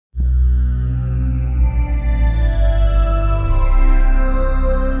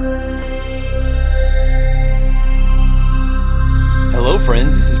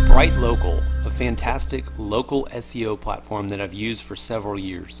Brightlocal, a fantastic local SEO platform that I've used for several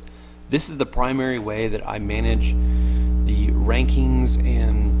years. This is the primary way that I manage the rankings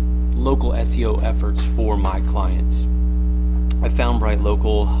and local SEO efforts for my clients. I found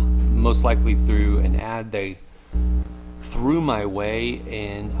Brightlocal most likely through an ad they threw my way,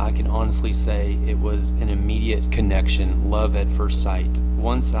 and I can honestly say it was an immediate connection, love at first sight.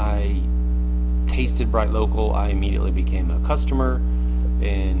 Once I tasted Brightlocal, I immediately became a customer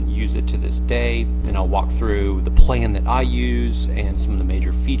and use it to this day, and I'll walk through the plan that I use and some of the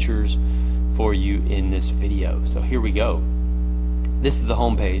major features for you in this video. So here we go. This is the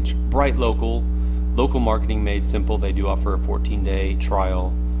homepage. Brightlocal, local marketing made simple. They do offer a 14-day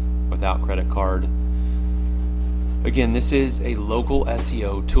trial without credit card. Again, this is a local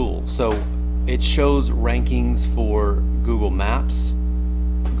SEO tool, so it shows rankings for Google Maps,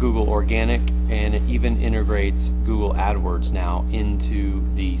 Google Organic, and it even integrates Google AdWords now into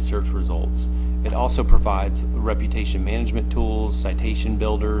the search results. It also provides reputation management tools, citation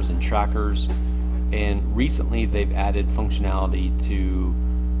builders, and trackers. And recently, they've added functionality to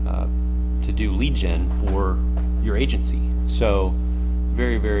do lead gen for your agency. So,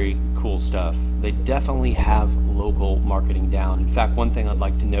 very, very cool stuff. They definitely have local marketing down. In fact, one thing I'd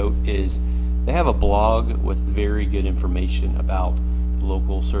like to note is they have a blog with very good information about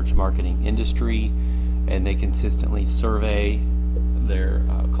local search marketing industry, and they consistently survey their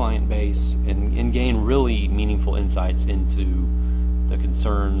client base and gain really meaningful insights into the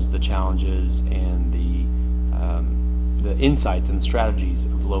concerns, the challenges, and the insights and strategies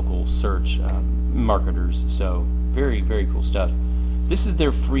of local search marketers. So very, very cool stuff. This is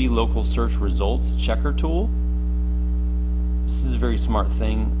their free local search results checker tool. This is a very smart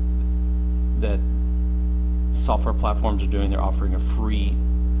thing that software platforms are doing. They're offering a free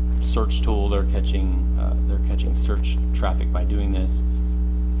search tool. They're catching search traffic by doing this,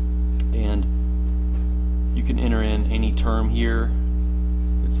 and you can enter in any term here.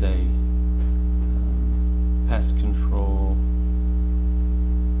 It's a pest control,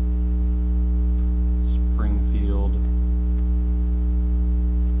 Springfield,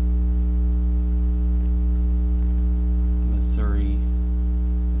 Missouri.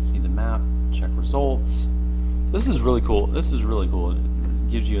 Let's see the map. Check results. This is really cool. This is really cool. It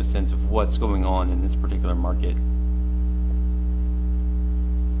gives you a sense of what's going on in this particular market.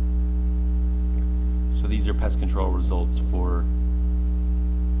 So these are pest control results for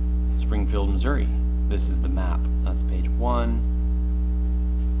Springfield, Missouri. This is the map. That's page 1.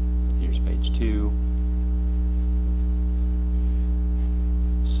 Here's page 2.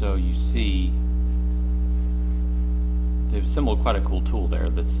 So you see they've assembled quite a cool tool there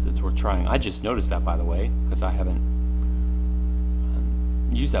that's worth trying. I just noticed that, by the way, because I haven't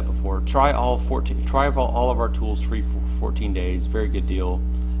used that before. Try all of our tools free for 14 days. Very good deal.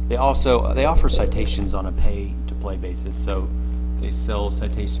 They offer citations on a pay-to-play basis, so they sell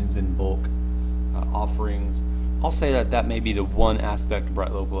citations in bulk offerings. I'll say that may be the one aspect of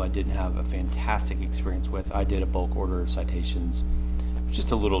Brightlocal I didn't have a fantastic experience with. I did a bulk order of citations.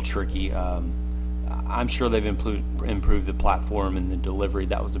 Just a little tricky. I'm sure they've improved the platform and the delivery.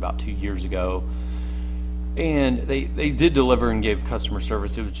 That was about 2 years ago, and they did deliver and gave customer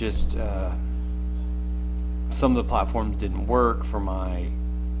service. It was just some of the platforms didn't work for my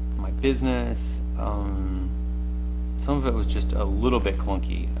business. Some of it was just a little bit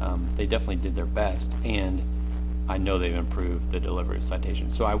clunky. They definitely did their best, and I know they've improved the delivery of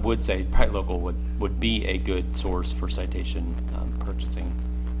citations. So I would say Brightlocal would be a good source for citation purchasing,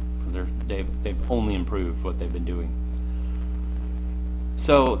 because they've only improved what they've been doing.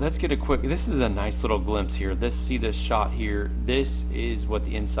 So let's get a quick. This is a nice little glimpse here. See this shot here. This is what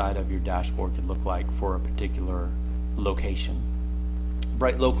the inside of your dashboard could look like for a particular location.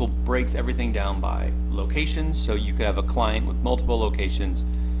 Brightlocal breaks everything down by locations, so you could have a client with multiple locations,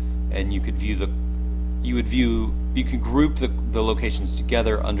 and you could you can group the locations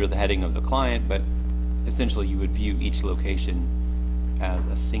together under the heading of the client, but essentially you would view each location as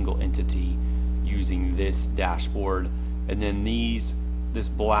a single entity using this dashboard. And then this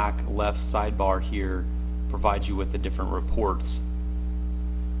black left sidebar here provides you with the different reports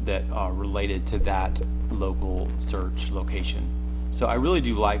that are related to that local search location. So I really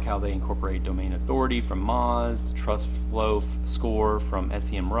do like how they incorporate domain authority from Moz, trust flow score from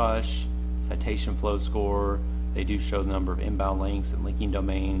SEMrush, citation flow score. They do show the number of inbound links and linking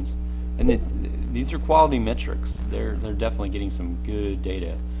domains, and these are quality metrics. They're definitely getting some good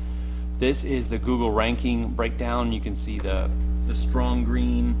data. This is the Google ranking breakdown. You can see the strong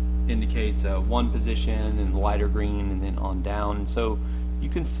green indicates one position, and the lighter green, and then on down. And so you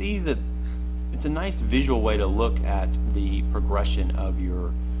can see that it's a nice visual way to look at the progression of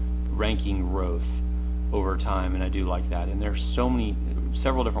your ranking growth over time, and I do like that. And there's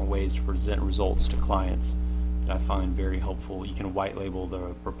several different ways to present results to clients that I find very helpful. You can white label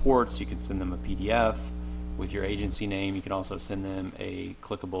the reports, you can send them a PDF with your agency name, you can also send them a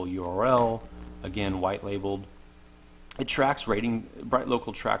clickable URL, again white labeled. It tracks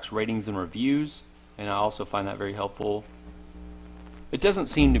Brightlocal tracks ratings and reviews, and I also find that very helpful. It doesn't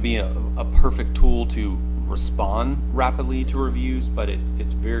seem to be a perfect tool to respond rapidly to reviews, but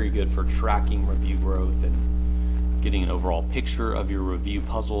it's very good for tracking review growth and getting an overall picture of your review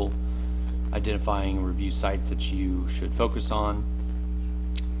puzzle, identifying review sites that you should focus on.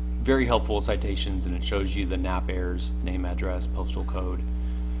 Very helpful citations, and it shows you the NAP errors, name, address, postal code,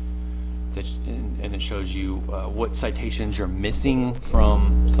 and it shows you what citations you're missing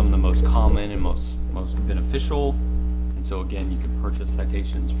from some of the most common and most beneficial. And so again, you can purchase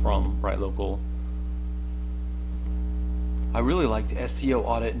citations from Brightlocal. I really like the SEO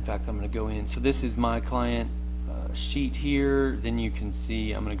audit. In fact, I'm going to go in. So this is my client sheet here. Then you can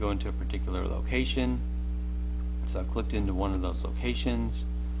see I'm going to go into a particular location. So I've clicked into one of those locations.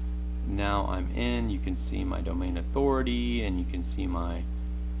 Now I'm in. You can see my domain authority, and you can see my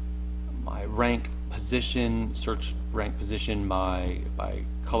rank position, search rank position by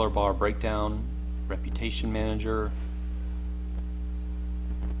color bar breakdown, reputation manager.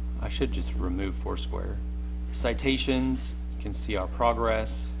 I should just remove Foursquare. Citations, you can see our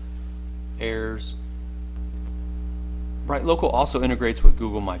progress, errors. Brightlocal also integrates with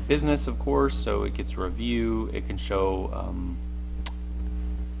Google My Business, of course, so it gets review. It can show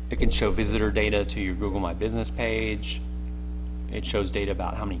visitor data to your Google My Business page. It shows data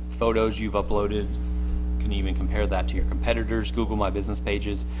about how many photos you've uploaded. You can even compare that to your competitors' Google My Business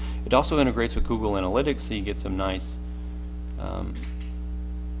pages. It also integrates with Google Analytics, so you get some nice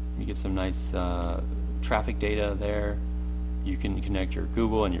traffic data there. You can connect your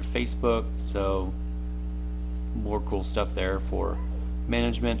Google and your Facebook, so more cool stuff there for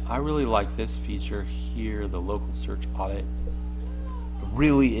management. I really like this feature here, the local search audit. It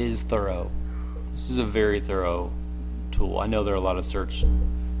really is thorough. This is a very thorough tool. I know there are a lot of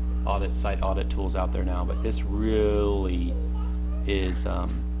site audit tools out there now, but this really is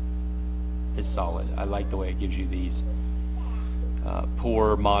solid. I like the way it gives you these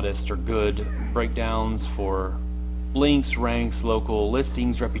poor, modest, or good breakdowns for links, ranks, local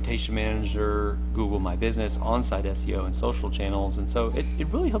listings, reputation manager, Google My Business, on-site SEO, and social channels. And so it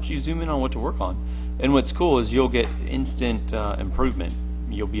really helps you zoom in on what to work on. And what's cool is you'll get instant improvement.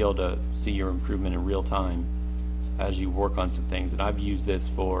 You'll be able to see your improvement in real time as you work on some things. And I've used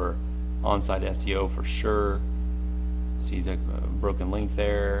this for on-site SEO for sure. See a broken link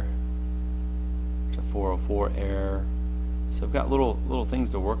there. It's a 404 error. So I've got little things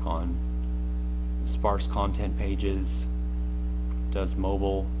to work on. Sparse content pages, does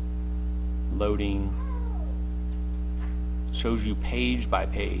mobile loading, shows you page by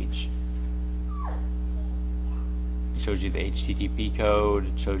page. It shows you the HTTP code.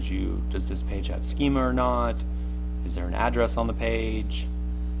 It shows you, does this page have schema or not? Is there an address on the page?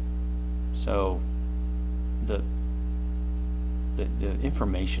 So the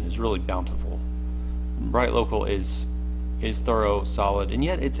information is really bountiful. Brightlocal is thorough, solid, and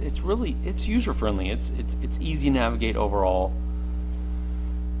yet it's user friendly. It's easy to navigate overall.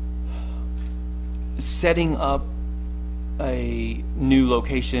 Setting up a new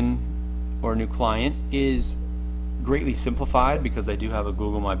location or a new client is greatly simplified because I do have a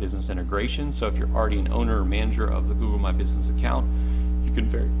Google My Business integration. So if you're already an owner or manager of the Google My Business account, you can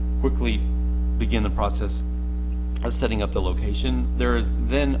very quickly begin the process of setting up the location. There is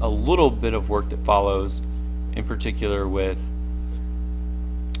then a little bit of work that follows, in particular with,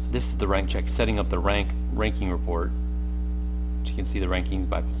 this is the rank check, setting up the ranking report. You can see the rankings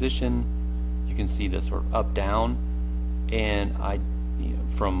by position. You can see the sort of up down, and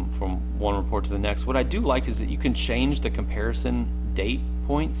from one report to the next. What I do like is that you can change the comparison date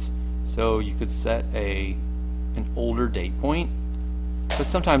points. So you could set an older date point, but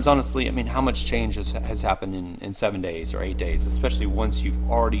sometimes, honestly, I mean, how much change has happened in 7 days or 8 days, especially once you've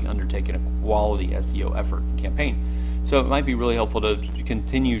already undertaken a quality SEO effort and campaign. So it might be really helpful to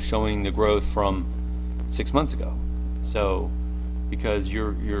continue showing the growth from 6 months ago. So because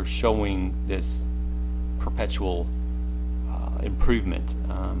you're showing this perpetual improvement.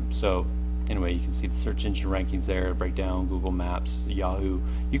 So anyway, you can see the search engine rankings there, breakdown, Google Maps, Yahoo.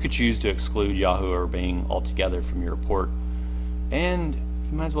 You could choose to exclude Yahoo or Bing altogether from your report, and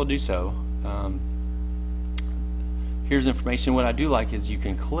you might as well do so. Here's information. What I do like is you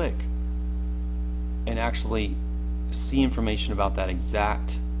can click and actually see information about that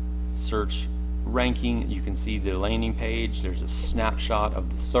exact search ranking. You can see the landing page. There's a snapshot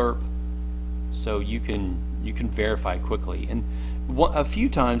of the SERP. so you can verify quickly. And a few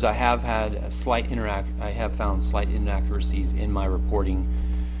times I have found slight inaccuracies in my reporting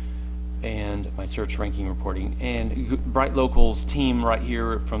and my search ranking reporting, and Brightlocal team right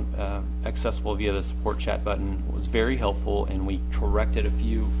here from accessible via the support chat button was very helpful, and we corrected a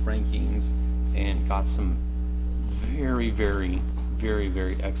few rankings and got some very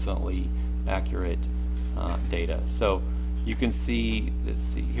excellently accurate data. So you can see, let's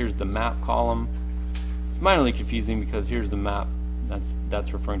see, here's the map column. It's minorly confusing because here's the map,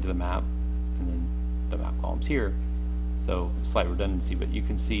 that's referring to the map, and then the map column's here. So slight redundancy, but you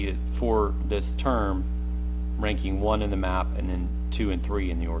can see it for this term, ranking 1 in the map and then 2 and 3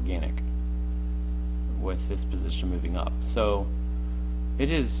 in the organic, with this position moving up. So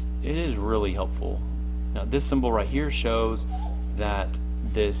it is really helpful. Now this symbol right here shows that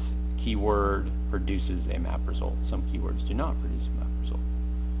this keyword produces a map result. Some keywords do not produce a map result,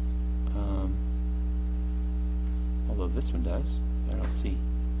 although this one does. I don't see.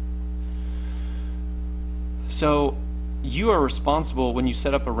 So you are responsible, when you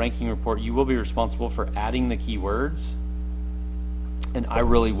set up a ranking report, you will be responsible for adding the keywords. And I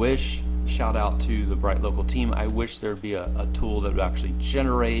really wish, shout out to the Brightlocal team, I wish there'd be a tool that would actually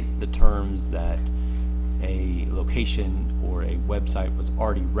generate the terms that a location or a website was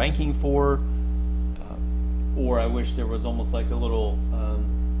already ranking for, or I wish there was almost like a little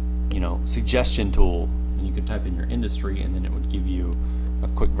suggestion tool, and you could type in your industry and then it would give you a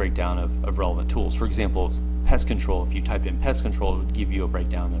quick breakdown of relevant tools. For example, pest control, if you type in pest control, it would give you a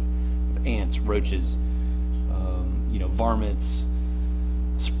breakdown of ants, roaches, varmints,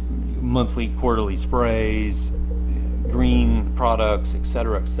 monthly, quarterly sprays, green products,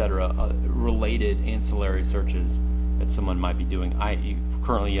 etc., related ancillary searches that someone might be doing.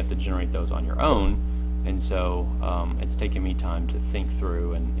 Currently you have to generate those on your own, and so it's taken me time to think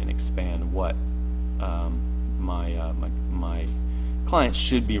through and expand what my clients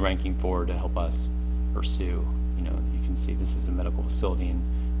should be ranking for to help us pursue. You can see this is a medical facility, and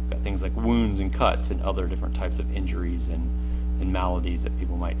we've got things like wounds and cuts and other different types of injuries and maladies that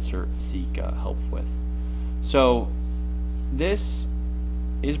people might seek help with. So this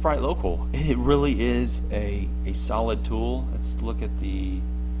is Brightlocal. It really is a solid tool. Let's look at the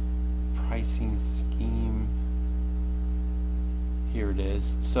pricing scheme. Here it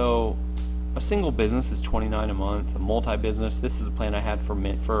is. So a single business is $29 a month. A multi-business, this is a plan I had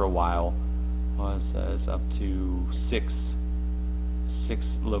for a while, was up to six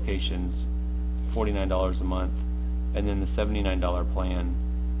locations, $49 a month, and then the $79 plan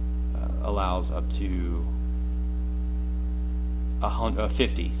allows up to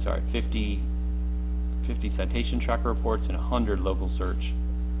 50 citation tracker reports and 100 local search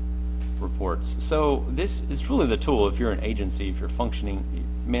reports. So this is really the tool if you're an agency, if you're functioning,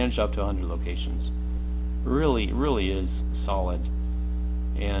 manage up to 100 locations. Really is solid,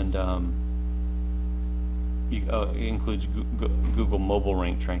 and it includes Google mobile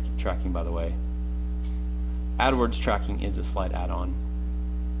rank tracking, by the way. AdWords tracking is a slight add-on.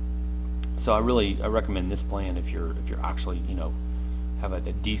 So I recommend this plan if you're actually have a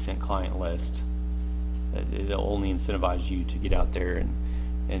decent client list. It'll only incentivize you to get out there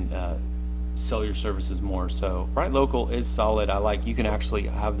and sell your services more. So Brightlocal is solid. You can actually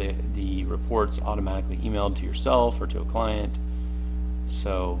have the reports automatically emailed to yourself or to a client.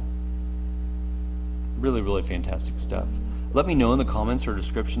 So really fantastic stuff. Let me know in the comments or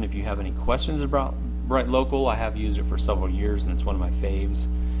description if you have any questions about Brightlocal. I have used it for several years and it's one of my faves.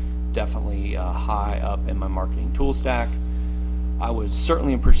 Definitely high up in my marketing tool stack. I would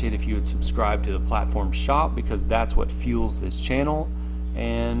certainly appreciate if you would subscribe to the platform shop, because that's what fuels this channel,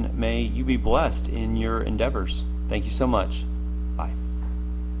 and may you be blessed in your endeavors. Thank you so much.